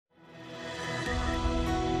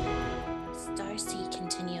StarSeed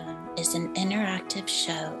Continuum is an interactive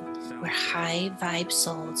show where high vibe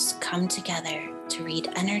souls come together to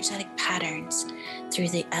read energetic patterns through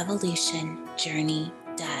the evolution journey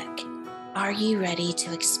deck. Are you ready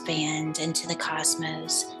to expand into the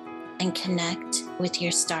cosmos and connect with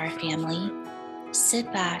your star family?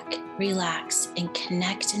 Sit back, relax, and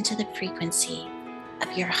connect into the frequency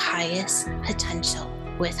of your highest potential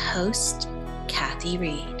with host Kathy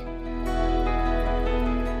Reed.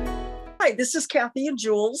 Hi, this is Kathy and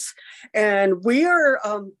Jules, and we are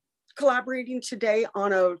collaborating today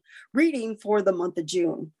on a reading for the month of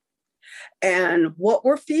June. And what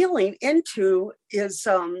we're feeling into is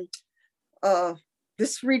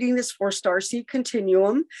this reading is for StarSeed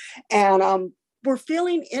Continuum, and we're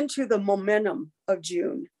feeling into the momentum of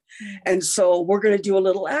June. And so we're going to do a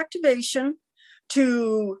little activation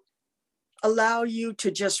to allow you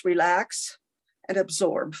to just relax and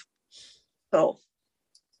absorb. So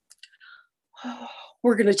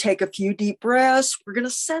we're going to take a few deep breaths. We're going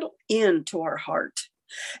to settle into our heart.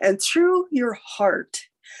 And through your heart,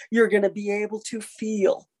 you're going to be able to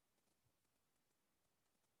feel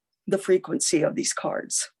the frequency of these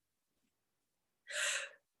cards.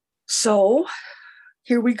 So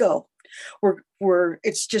here we go.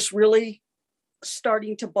 It's just really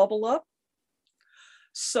starting to bubble up.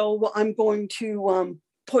 So I'm going to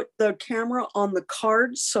put the camera on the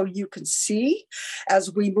cards so you can see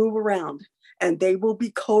as we move around. And they will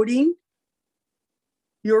be coding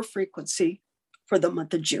your frequency for the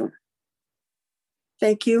month of June.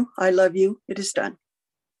 Thank you. I love you. It is done.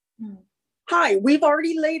 Hi, we've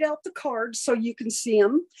already laid out the cards so you can see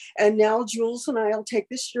them. And now Jules and I will take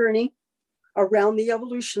this journey around the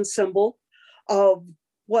evolution symbol of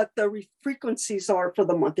what the frequencies are for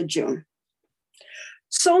the month of June.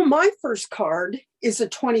 So my first card is a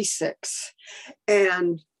 26.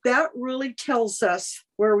 And that really tells us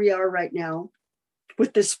where we are right now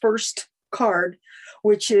with this first card,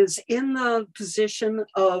 which is in the position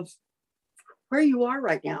of where you are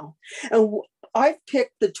right now. And I've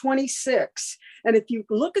picked the 26. And if you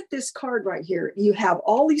look at this card right here, you have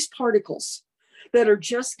all these particles that are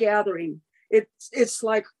just gathering. It's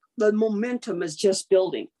like the momentum is just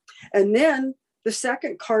building. And then the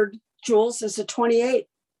second card, Jules, is a 28.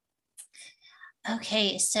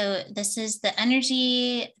 Okay, so this is the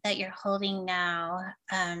energy that you're holding now.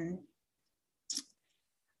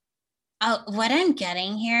 What I'm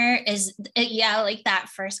getting here is, like that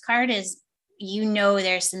first card is,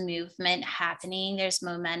 there's some movement happening, there's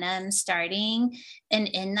momentum starting. And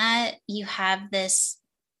in that, you have this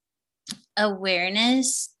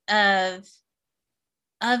awareness of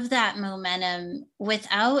that momentum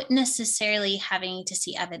without necessarily having to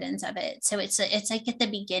see evidence of it. So it's like at the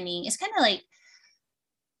beginning, it's kind of like,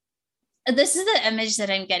 this is the image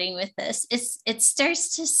that I'm getting with this. It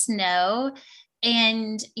starts to snow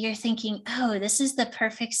and you're thinking, oh, this is the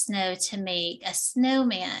perfect snow to make a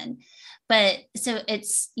snowman. But so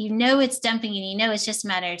it's dumping and it's just a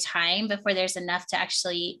matter of time before there's enough to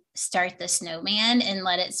actually start the snowman and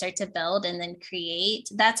let it start to build and then create.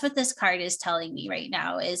 That's what this card is telling me right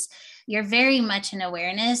now is you're very much in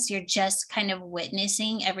awareness. You're just kind of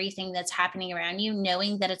witnessing everything that's happening around you,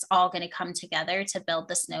 knowing that it's all going to come together to build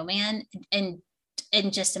the snowman in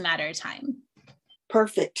just a matter of time.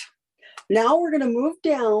 Perfect. Now we're going to move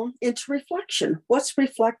down into reflection. What's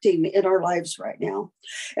reflecting in our lives right now?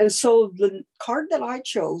 And so the card that I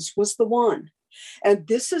chose was the 1. And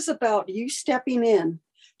this is about you stepping in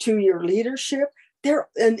to your leadership there.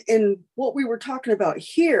 And what we were talking about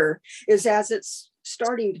here is as it's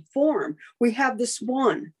starting to form, we have this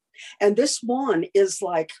 1. And this 1 is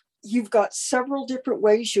like, you've got several different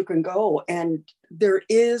ways you can go. And there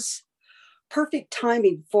is perfect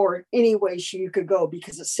timing for any way you could go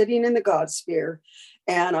because it's sitting in the God sphere.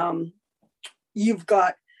 And you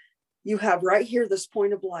have right here this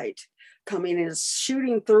point of light coming and it's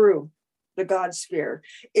shooting through the God sphere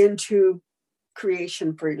into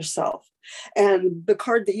creation for yourself. And the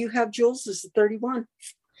card that you have, Jules, is the 31.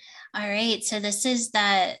 All right. So this is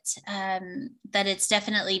that it's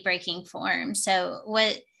definitely breaking form. So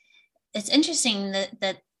it's interesting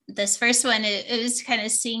that this first one, it was kind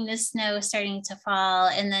of seeing the snow starting to fall.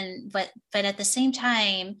 And then, but at the same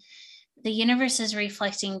time, the universe is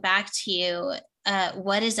reflecting back to you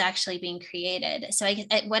what is actually being created. So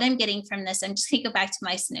what I'm getting from this, I'm just going to go back to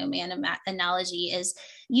my snowman analogy is,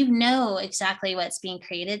 exactly what's being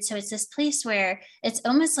created. So it's this place where it's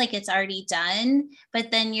almost like it's already done,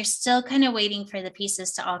 but then you're still kind of waiting for the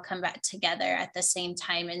pieces to all come back together at the same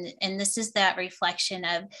time. And this is that reflection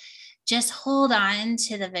of, just hold on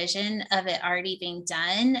to the vision of it already being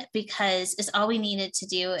done, because it's all we needed to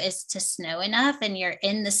do is to snow enough, and you're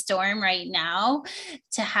in the storm right now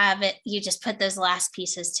to have it. You just put those last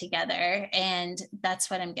pieces together, and that's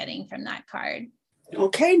what I'm getting from that card.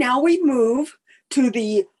 Okay, now we move to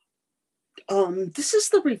the this is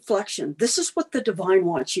the reflection. This is what the divine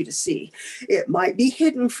wants you to see. It might be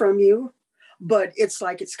hidden from you, but it's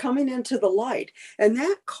like it's coming into the light. And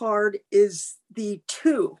that card is the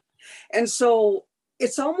 2. And so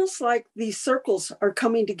it's almost like these circles are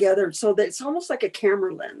coming together, so that it's almost like a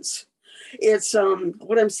camera lens. It's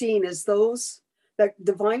what I'm seeing is that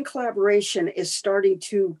divine collaboration is starting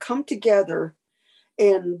to come together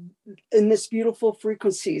in this beautiful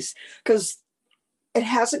frequencies, because it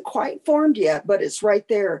hasn't quite formed yet, but it's right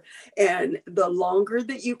there. And the longer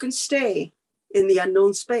that you can stay in the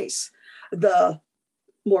unknown space, the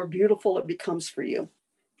more beautiful it becomes for you.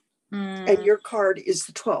 And your card is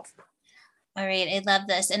the 12th. All right, I love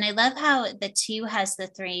this. And I love how the 2 has the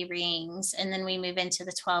 3 rings, and then we move into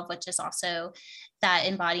the 12, which is also that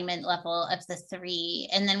embodiment level of the 3.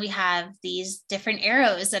 And then we have these different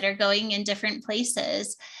arrows that are going in different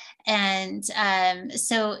places. And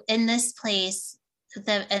so in this place,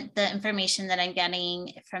 the information that I'm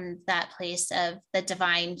getting from that place of the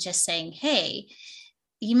divine just saying, hey,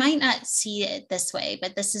 you might not see it this way,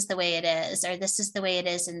 but this is the way it is, or this is the way it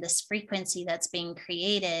is in this frequency that's being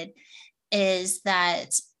created, is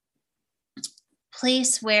that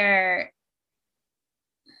place where,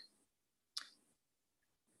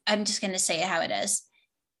 I'm just going to say how it is.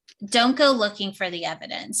 Don't go looking for the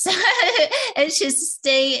evidence. It's just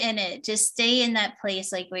stay in it. Just stay in that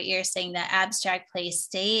place, like what you're saying, that abstract place.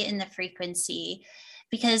 Stay in the frequency,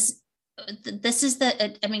 because this is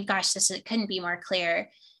I mean, gosh, it couldn't be more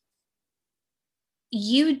clear.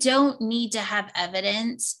 You don't need to have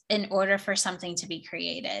evidence in order for something to be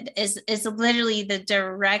created, is literally the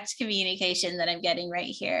direct communication that I'm getting right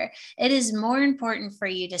here. It is more important for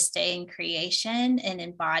you to stay in creation and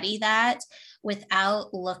embody that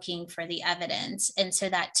without looking for the evidence. And so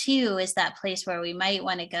that 2 is that place where we might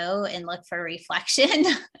want to go and look for reflection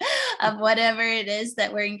of whatever it is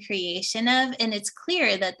that we're in creation of. And it's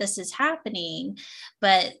clear that this is happening,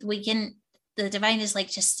 but the divine is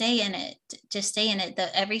like, just stay in it. Just stay in it.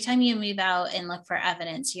 Every time you move out and look for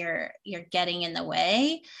evidence, you're getting in the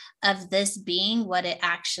way of this being what it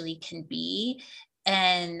actually can be.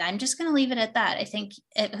 And I'm just going to leave it at that. I think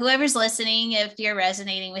whoever's listening, if you're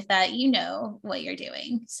resonating with that, you know what you're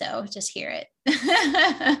doing. So just hear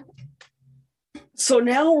it. So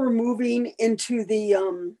now we're moving into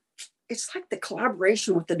the, it's like the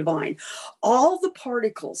collaboration with the divine. All the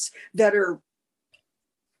particles that are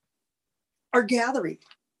gathering,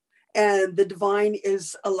 and the divine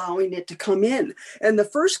is allowing it to come in. And the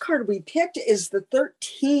first card we picked is the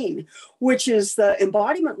 13, which is the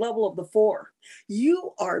embodiment level of the 4.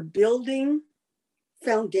 You are building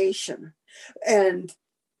foundation, and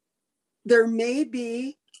there may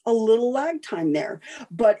be a little lag time there,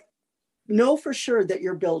 but know for sure that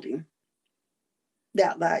you're building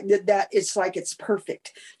that lag, that it's like it's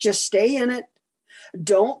perfect. Just stay in it.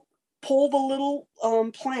 Don't pull the little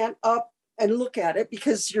plant up and look at it,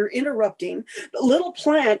 because you're interrupting. The little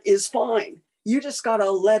plant is fine. You just got to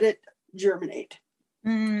let it germinate.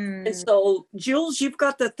 And so, Jules, you've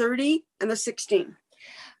got the 30 and the 16.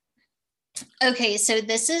 Okay, so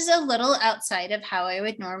this is a little outside of how I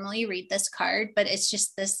would normally read this card, but it's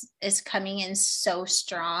just, this is coming in so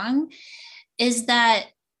strong, is that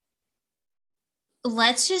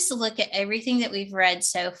let's just look at everything that we've read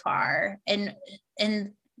so far, and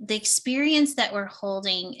the experience that we're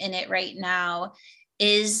holding in it right now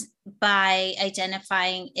is by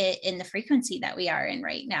identifying it in the frequency that we are in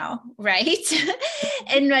right now, right?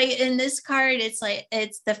 And right in this card, it's like,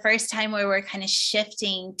 it's the first time where we're kind of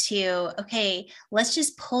shifting to, okay, let's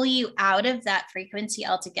just pull you out of that frequency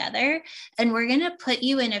altogether, and we're going to put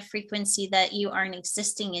you in a frequency that you aren't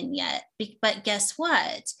existing in yet. But guess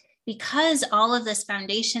what? Because all of this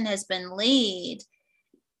foundation has been laid,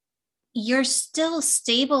 you're still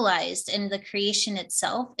stabilized in the creation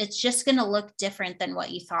itself. It's just going to look different than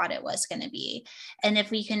what you thought it was going to be. And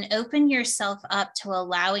if we can open yourself up to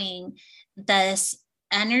allowing this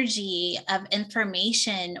energy of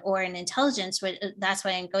information or an intelligence, that's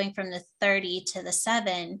why I'm going from the 30 to the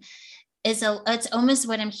 7, it's almost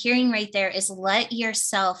what I'm hearing right there is let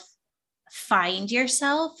yourself find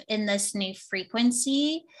yourself in this new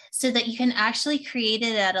frequency so that you can actually create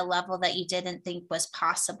it at a level that you didn't think was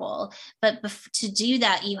possible. But to do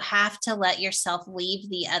that, you have to let yourself leave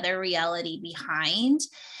the other reality behind.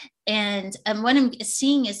 And what I'm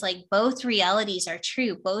seeing is like both realities are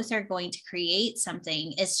true. Both are going to create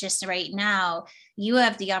something. It's just right now you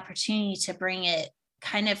have the opportunity to bring it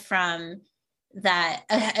kind of from that.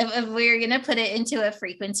 If we're going to put it into a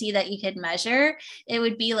frequency that you could measure, it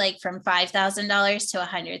would be like from $5,000 to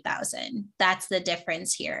 100,000. That's the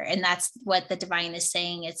difference here. And that's what the divine is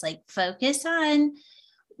saying. It's like, focus on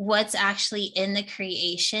what's actually in the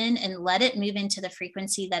creation and let it move into the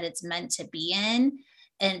frequency that it's meant to be in.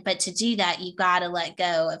 But to do that, you got to let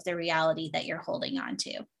go of the reality that you're holding on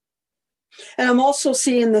to. And I'm also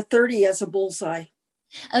seeing the 30 as a bullseye.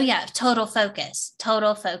 Oh yeah, total focus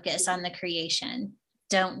on the creation.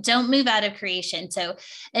 Don't move out of creation. So,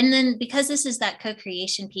 and then because this is that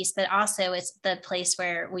co-creation piece, but also it's the place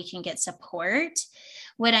where we can get support.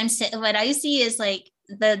 What I see is like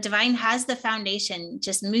the divine has the foundation.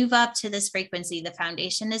 Just move up to this frequency. The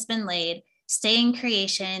foundation has been laid. Stay in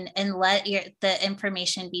creation and let the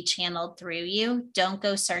information be channeled through you. Don't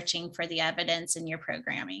go searching for the evidence in your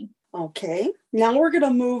programming. Okay, now we're going to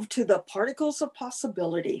move to the particles of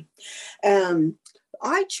possibility.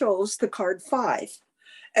 I chose the card 5.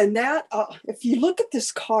 And that, if you look at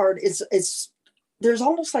this card, there's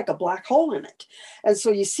almost like a black hole in it. And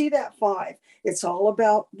so you see that 5. It's all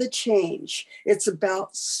about the change. It's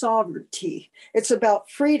about sovereignty. It's about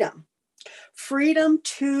freedom. Freedom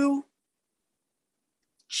to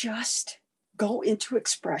just go into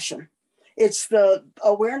expression. It's the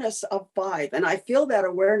awareness of 5. And I feel that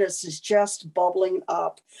awareness is just bubbling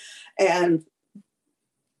up. And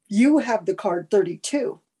you have the card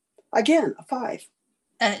 32. Again, a 5.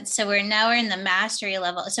 So we're in the mastery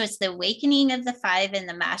level. So it's the awakening of the 5 and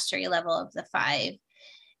the mastery level of the 5.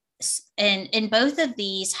 And both of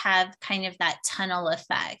these have kind of that tunnel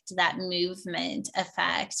effect, that movement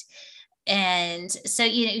effect. And so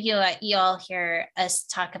you all hear us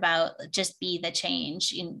talk about just be the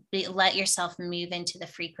change. Let yourself move into the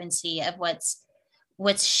frequency of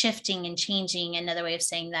what's shifting and changing. Another way of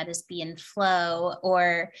saying that is be in flow,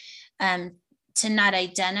 or to not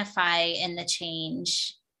identify in the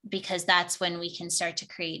change, because that's when we can start to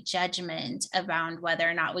create judgment around whether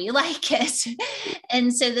or not we like it.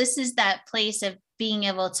 And so this is that place of being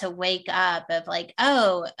able to wake up of like,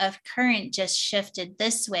 oh, a current just shifted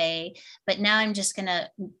this way, but now I'm just going to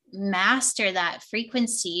master that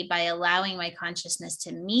frequency by allowing my consciousness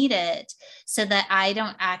to meet it so that I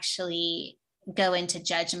don't actually go into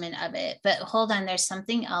judgment of it. But hold on, there's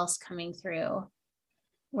something else coming through.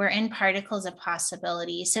 We're in particles of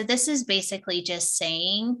possibility. So this is basically just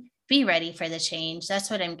saying, be ready for the change. That's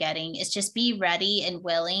what I'm getting. It's just be ready and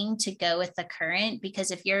willing to go with the current,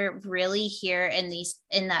 because if you're really here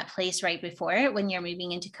in that place right before it, when you're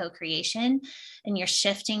moving into co-creation and you're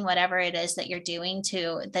shifting whatever it is that you're doing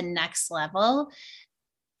to the next level,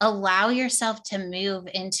 allow yourself to move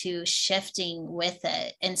into shifting with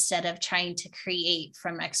it instead of trying to create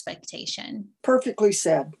from expectation. Perfectly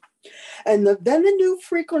said. And then the new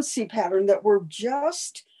frequency pattern that we're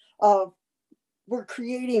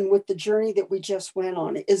creating with the journey that we just went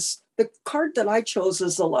on is the card that I chose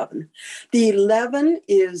is 11. The 11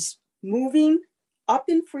 is moving up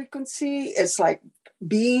in frequency. It's like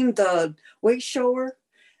being the way shower,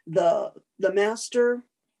 the master.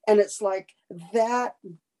 And it's like that.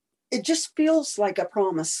 It just feels like a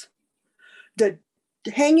promise to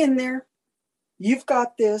hang in there. You've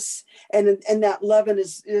got this. And that 11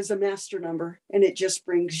 is a master number, and it just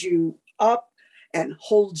brings you up and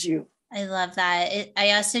holds you. I love that.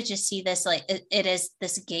 I also just see this like it is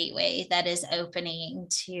this gateway that is opening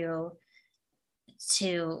to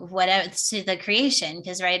whatever, to the creation,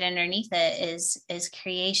 because right underneath it is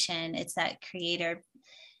creation. It's that creator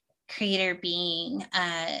being.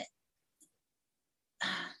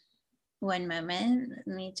 One moment,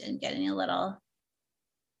 I'm getting a little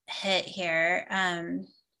hit here.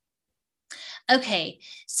 Okay,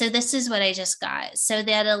 so this is what I just got. So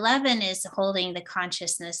that 11 is holding the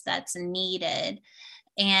consciousness that's needed.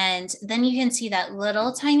 And then you can see that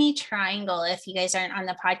little tiny triangle. If you guys aren't on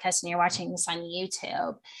the podcast and you're watching this on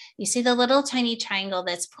YouTube, you see the little tiny triangle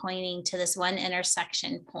that's pointing to this one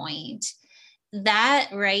intersection point.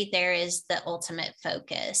 That right there is the ultimate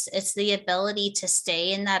focus. It's the ability to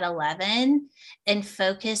stay in that 11 and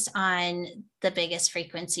focus on the biggest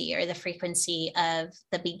frequency, or the frequency of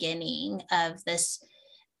the beginning of this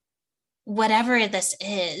whatever this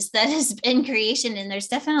is that is in creation. And there's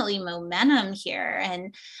definitely momentum here.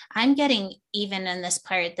 And I'm getting, even in this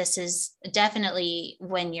part, this is definitely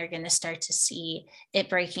when you're going to start to see it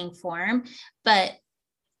breaking form. But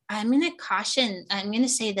I'm going to caution, I'm going to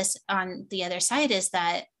say this on the other side, is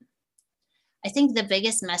that I think the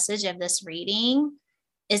biggest message of this reading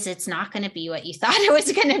is it's not going to be what you thought it was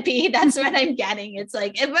going to be. That's what I'm getting. It's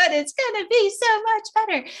like, but it's going to be so much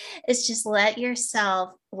better. It's just let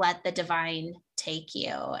yourself, let the divine take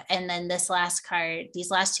you. And then this last card,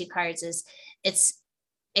 these last two cards, is it's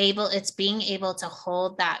being able to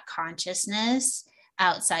hold that consciousness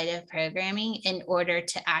outside of programming in order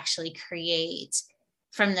to actually create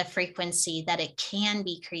from the frequency that it can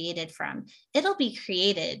be created from. It'll be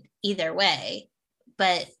created either way,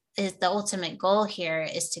 but is the ultimate goal here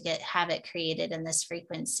is to have it created in this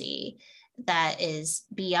frequency that is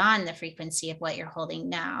beyond the frequency of what you're holding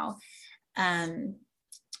now. I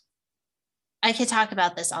could talk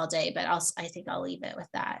about this all day, but I think I'll leave it with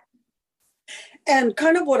that. And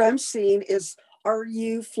kind of what I'm seeing is, are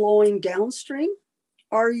you flowing downstream?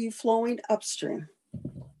 Are you flowing upstream?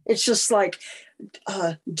 It's just like,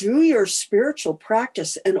 do your spiritual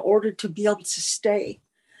practice in order to be able to stay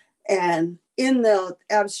and in the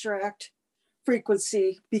abstract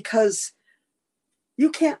frequency, because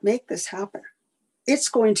you can't make this happen. It's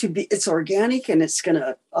going to be, it's organic, and it's going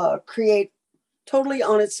to create totally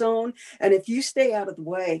on its own. And if you stay out of the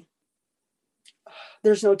way,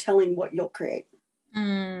 there's no telling what you'll create.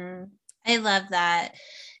 I love that.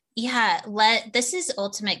 Yeah, this is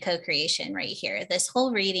ultimate co-creation right here. This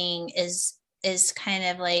whole reading is kind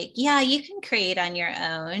of like, yeah, you can create on your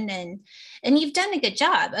own, and you've done a good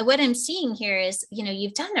job. What I'm seeing here is,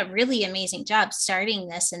 you've done a really amazing job starting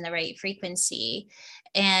this in the right frequency.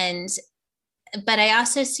 But I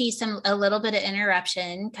also see a little bit of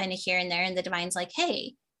interruption kind of here and there, and the divine's like,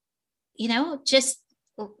 hey, just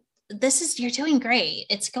you're doing great.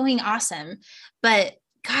 It's going awesome. But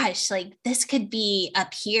gosh, like this could be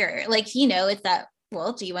up here. Like, it's that,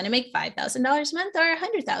 well, do you want to make $5,000 a month or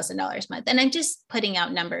 $100,000 a month? And I'm just putting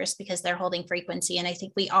out numbers because they're holding frequency. And I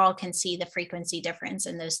think we all can see the frequency difference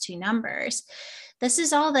in those two numbers. This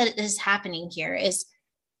is all that is happening here, is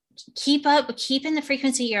keep in the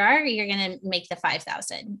frequency you are, you're going to make the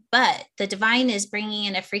 5,000. But the divine is bringing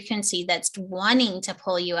in a frequency that's wanting to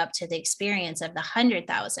pull you up to the experience of the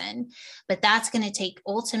 100,000. But that's going to take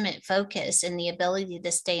ultimate focus and the ability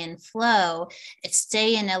to stay in flow,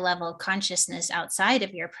 stay in a level of consciousness outside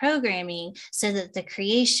of your programming, so that the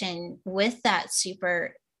creation with that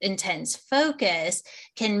super intense focus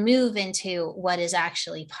can move into what is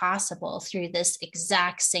actually possible through this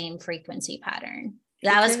exact same frequency pattern.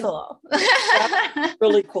 That was cool. That's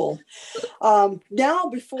really cool. Now,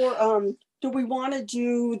 before, do we want to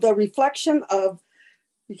do the reflection of,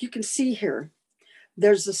 you can see here,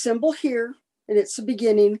 there's a symbol here, and it's the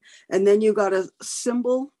beginning, and then you got a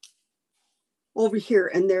symbol over here,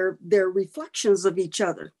 and they're reflections of each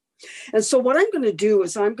other. And so what I'm going to do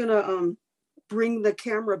is I'm going to bring the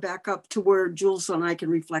camera back up to where Jules and I can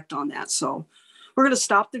reflect on that. So we're going to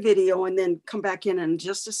stop the video and then come back in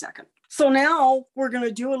just a second. So now we're going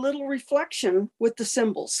to do a little reflection with the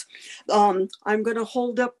symbols. I'm going to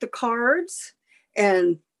hold up the cards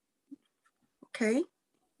and, okay, let's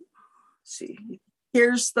see.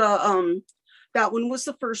 Here's the, that one was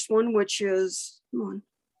the first one, which is, come on.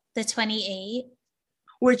 The 28.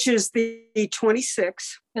 Which is the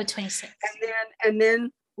 26. Oh, 26. And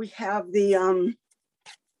then we have the,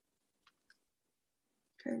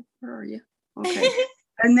 okay, where are you? Okay.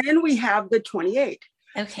 And then we have the 28.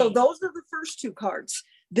 Okay. So those are the first two cards.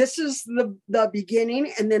 This is the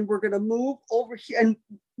beginning, and then we're going to move over here. And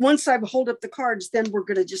once I hold up the cards, then we're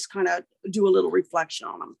going to just kind of do a little reflection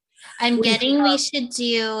on them. We should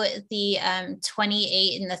do the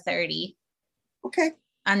 28 and the 30. Okay.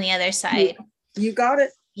 On the other side. You got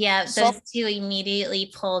it. Yeah, those two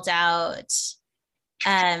immediately pulled out.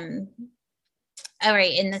 All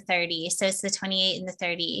right, in the 30. So it's the 28 and the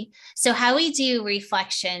 30. So how we do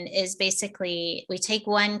reflection is basically we take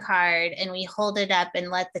one card and we hold it up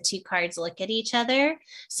and let the two cards look at each other,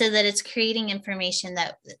 so that it's creating information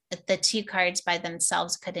that the two cards by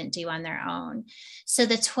themselves couldn't do on their own. So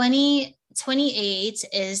the 28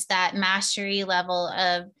 is that mastery level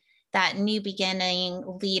of that new beginning,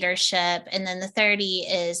 leadership. And then the 30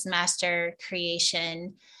 is master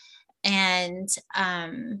creation. And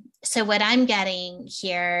so what I'm getting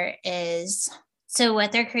here is, so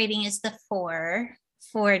what they're creating is the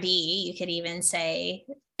 4D, you could even say.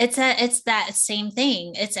 It's that same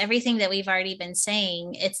thing. It's everything that we've already been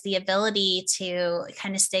saying. It's the ability to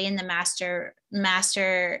kind of stay in the master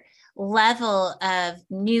level of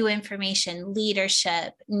new information,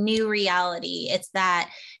 leadership, new reality. It's that.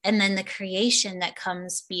 And then the creation that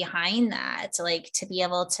comes behind that, like to be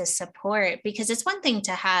able to support, because it's one thing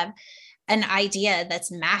to have an idea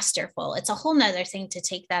that's masterful. It's a whole nother thing to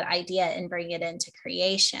take that idea and bring it into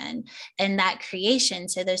creation. And that creation,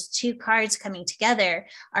 so those two cards coming together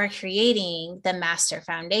are creating the master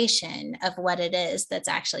foundation of what it is that's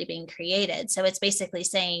actually being created. So it's basically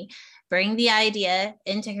saying, bring the idea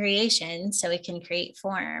into creation so it can create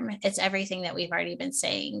form. It's everything that we've already been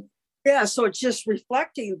saying. Yeah, so it's just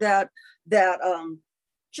reflecting that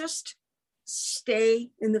just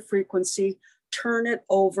stay in the frequency, turn it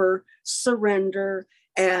over, surrender,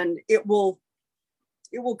 and it will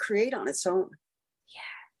create on its own.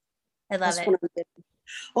 Yeah, I love it.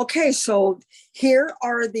 Okay, so here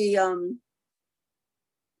are the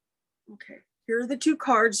here are the two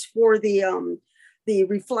cards for the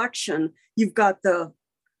reflection. You've got the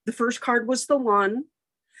first card was the 1,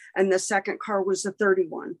 and the second card was the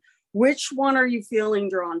 31. Which one are you feeling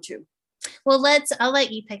drawn to? Well, I'll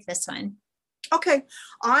let you pick this one. Okay,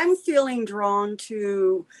 I'm feeling drawn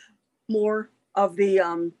to more of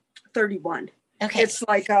the 31. Okay. It's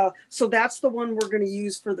like, so that's the one we're going to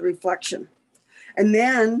use for the reflection. And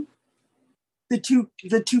then the two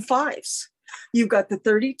fives. You've got the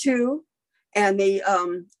 32 and the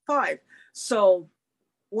 5. So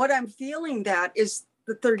what I'm feeling that is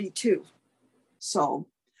the 32. So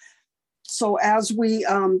as we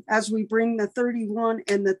bring the 31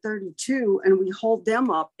 and the 32 and we hold them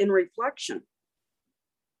up in reflection,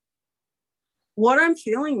 what I'm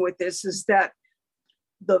feeling with this is that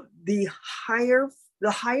the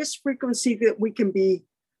highest frequency that we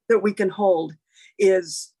can hold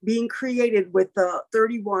is being created with the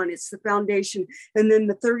 31. It's the foundation, and then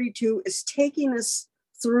the 32 is taking us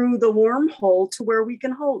through the wormhole to where we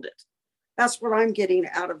can hold it. That's what I'm getting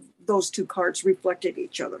out of those two cards reflecting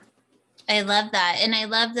each other. I love that. And I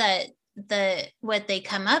love that what they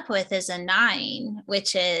come up with is a 9,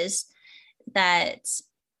 which is that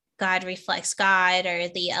God reflects God, or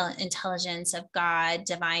the intelligence of God,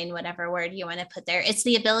 divine, whatever word you want to put there. It's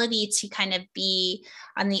the ability to kind of be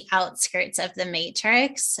on the outskirts of the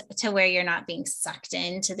matrix to where you're not being sucked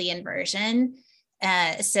into the inversion.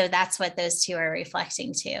 So that's what those two are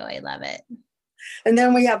reflecting to. I love it. And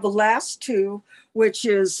then we have the last two, which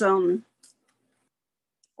is,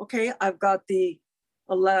 okay, I've got the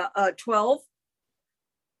 12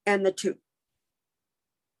 and the 2.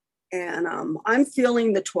 And I'm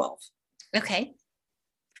feeling the 12. Okay.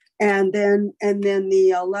 And then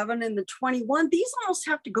the 11 and the 21, these almost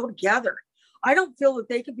have to go together. I don't feel that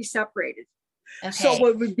they could be separated. Okay. So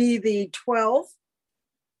what would be the 12,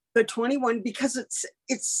 the 21, because it's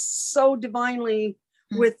so divinely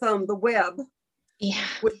with the web. Yeah.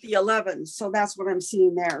 With the 11. So that's what I'm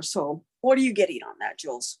seeing there. So what are you getting on that,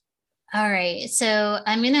 Jules? All right. So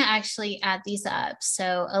I'm going to actually add these up.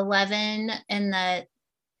 So 11 and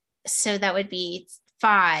so that would be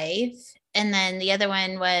 5. And then the other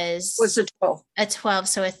one was a 12. A 12.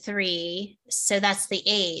 So a 3. So that's the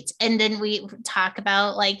 8. And then we talk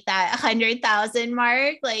about like that 100,000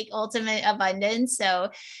 mark, like ultimate abundance.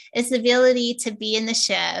 So it's the ability to be in the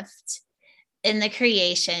shift, in the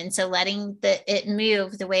creation. So letting it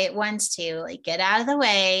move the way it wants to, like get out of the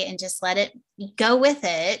way and just let it go with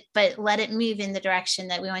it, but let it move in the direction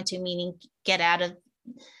that we want to, meaning get out of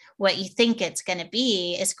what you think it's going to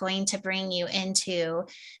be is going to bring you into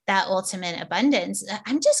that ultimate abundance.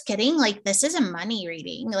 I'm just getting like, this is a money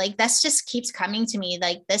reading. Like this just keeps coming to me.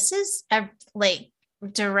 Like this is a like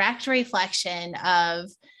direct reflection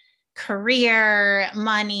of career,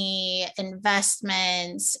 money,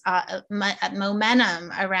 investments,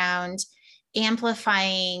 momentum around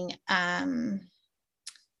amplifying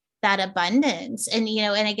that abundance. And,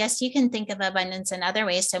 and I guess you can think of abundance in other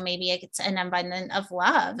ways. So maybe it's an abundance of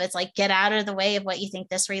love. It's like, get out of the way of what you think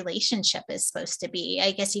this relationship is supposed to be.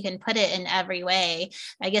 I guess you can put it in every way.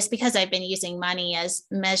 I guess because I've been using money as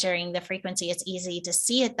measuring the frequency, it's easy to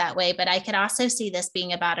see it that way. But I could also see this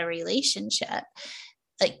being about a relationship.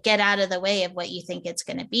 Like get out of the way of what you think it's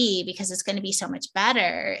going to be, because it's going to be so much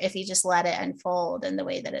better if you just let it unfold in the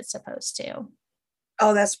way that it's supposed to.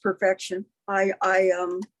 Oh, that's perfection.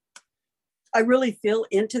 I really feel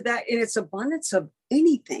into that. And it's abundance of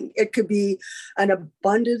anything. It could be an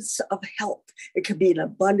abundance of health. It could be an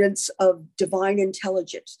abundance of divine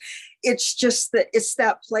intelligence. It's just that it's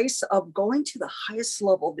that place of going to the highest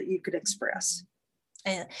level that you could express.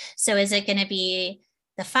 So is it going to be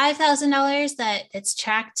the $5,000 that it's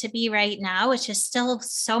tracked to be right now, which is still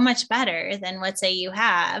so much better than what say you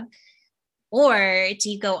have? Or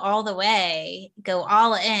do you go all the way, go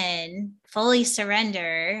all in, fully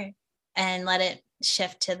surrender, and let it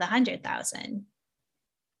shift to the 100,000.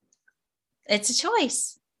 It's a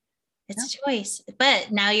choice. It's a choice.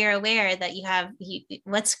 But now you're aware that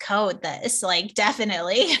let's code this, like,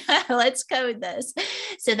 definitely let's code this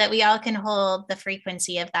so that we all can hold the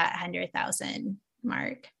frequency of that 100,000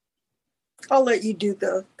 mark. I'll let you do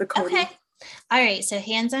the coding. Okay. All right. So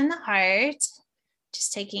hands on the heart,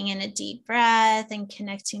 just taking in a deep breath and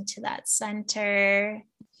connecting to that center.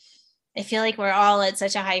 I feel like we're all at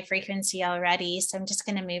such a high frequency already. So I'm just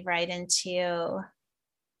going to move right into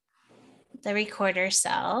the recorder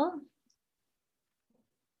cell.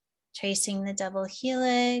 Tracing the double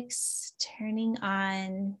helix, turning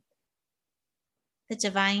on the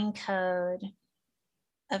divine code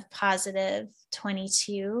of positive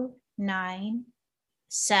 22, 9,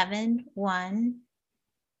 7, 1,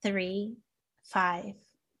 3, 5.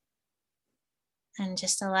 And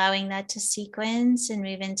just allowing that to sequence and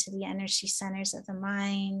move into the energy centers of the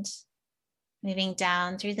mind, moving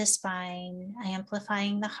down through the spine,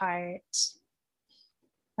 amplifying the heart,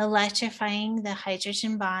 electrifying the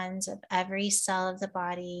hydrogen bonds of every cell of the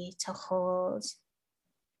body to hold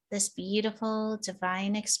this beautiful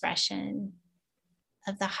divine expression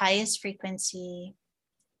of the highest frequency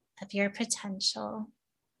of your potential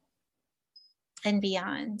and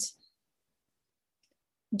beyond.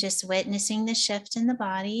 Just witnessing the shift in the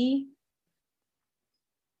body,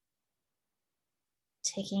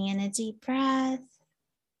 taking in a deep breath,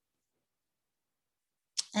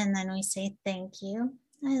 and then we say thank you.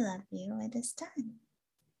 I love you. It is done.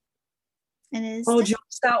 It is. Oh,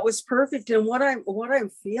 Joyce, that was perfect. And what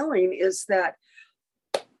I'm feeling is that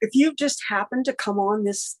if you just happen to come on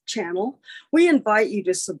this channel, we invite you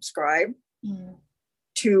to subscribe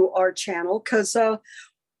to our channel, because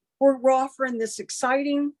we're offering this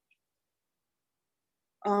exciting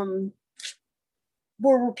where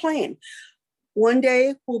we're playing. One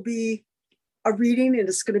day will be a reading, and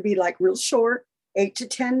it's going to be like real short, 8 to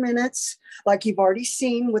 10 minutes, like you've already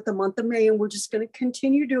seen with the month of May. And we're just going to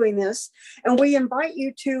continue doing this. And we invite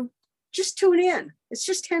you to just tune in. It's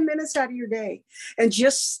just 10 minutes out of your day and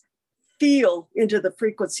just feel into the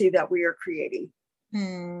frequency that we are creating.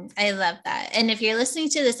 I love that. And if you're listening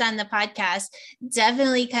to this on the podcast,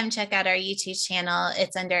 definitely come check out our YouTube channel.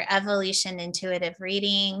 It's under Evolution Intuitive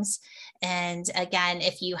Readings. And again,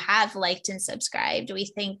 if you have liked and subscribed, we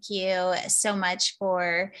thank you so much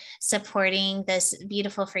for supporting this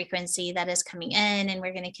beautiful frequency that is coming in. And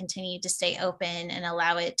we're going to continue to stay open and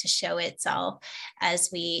allow it to show itself as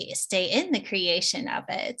we stay in the creation of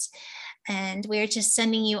it. And we're just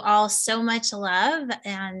sending you all so much love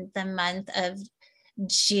in the month of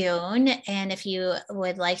June. And if you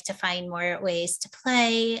would like to find more ways to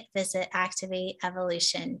play, visit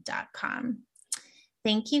activateevolution.com.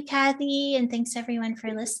 Thank you, Kathy, and thanks everyone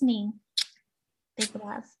for listening. Big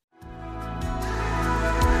love.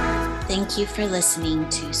 Thank you for listening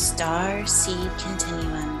to StarSeed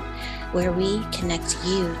Continuum, where we connect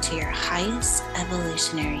you to your highest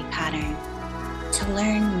evolutionary pattern. To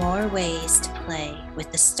learn more ways to play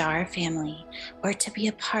with the Star family or to be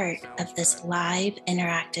a part of this live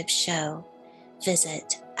interactive show,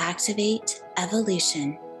 visit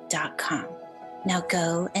activateevolution.com. Now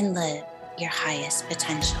go and live your highest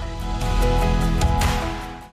potential.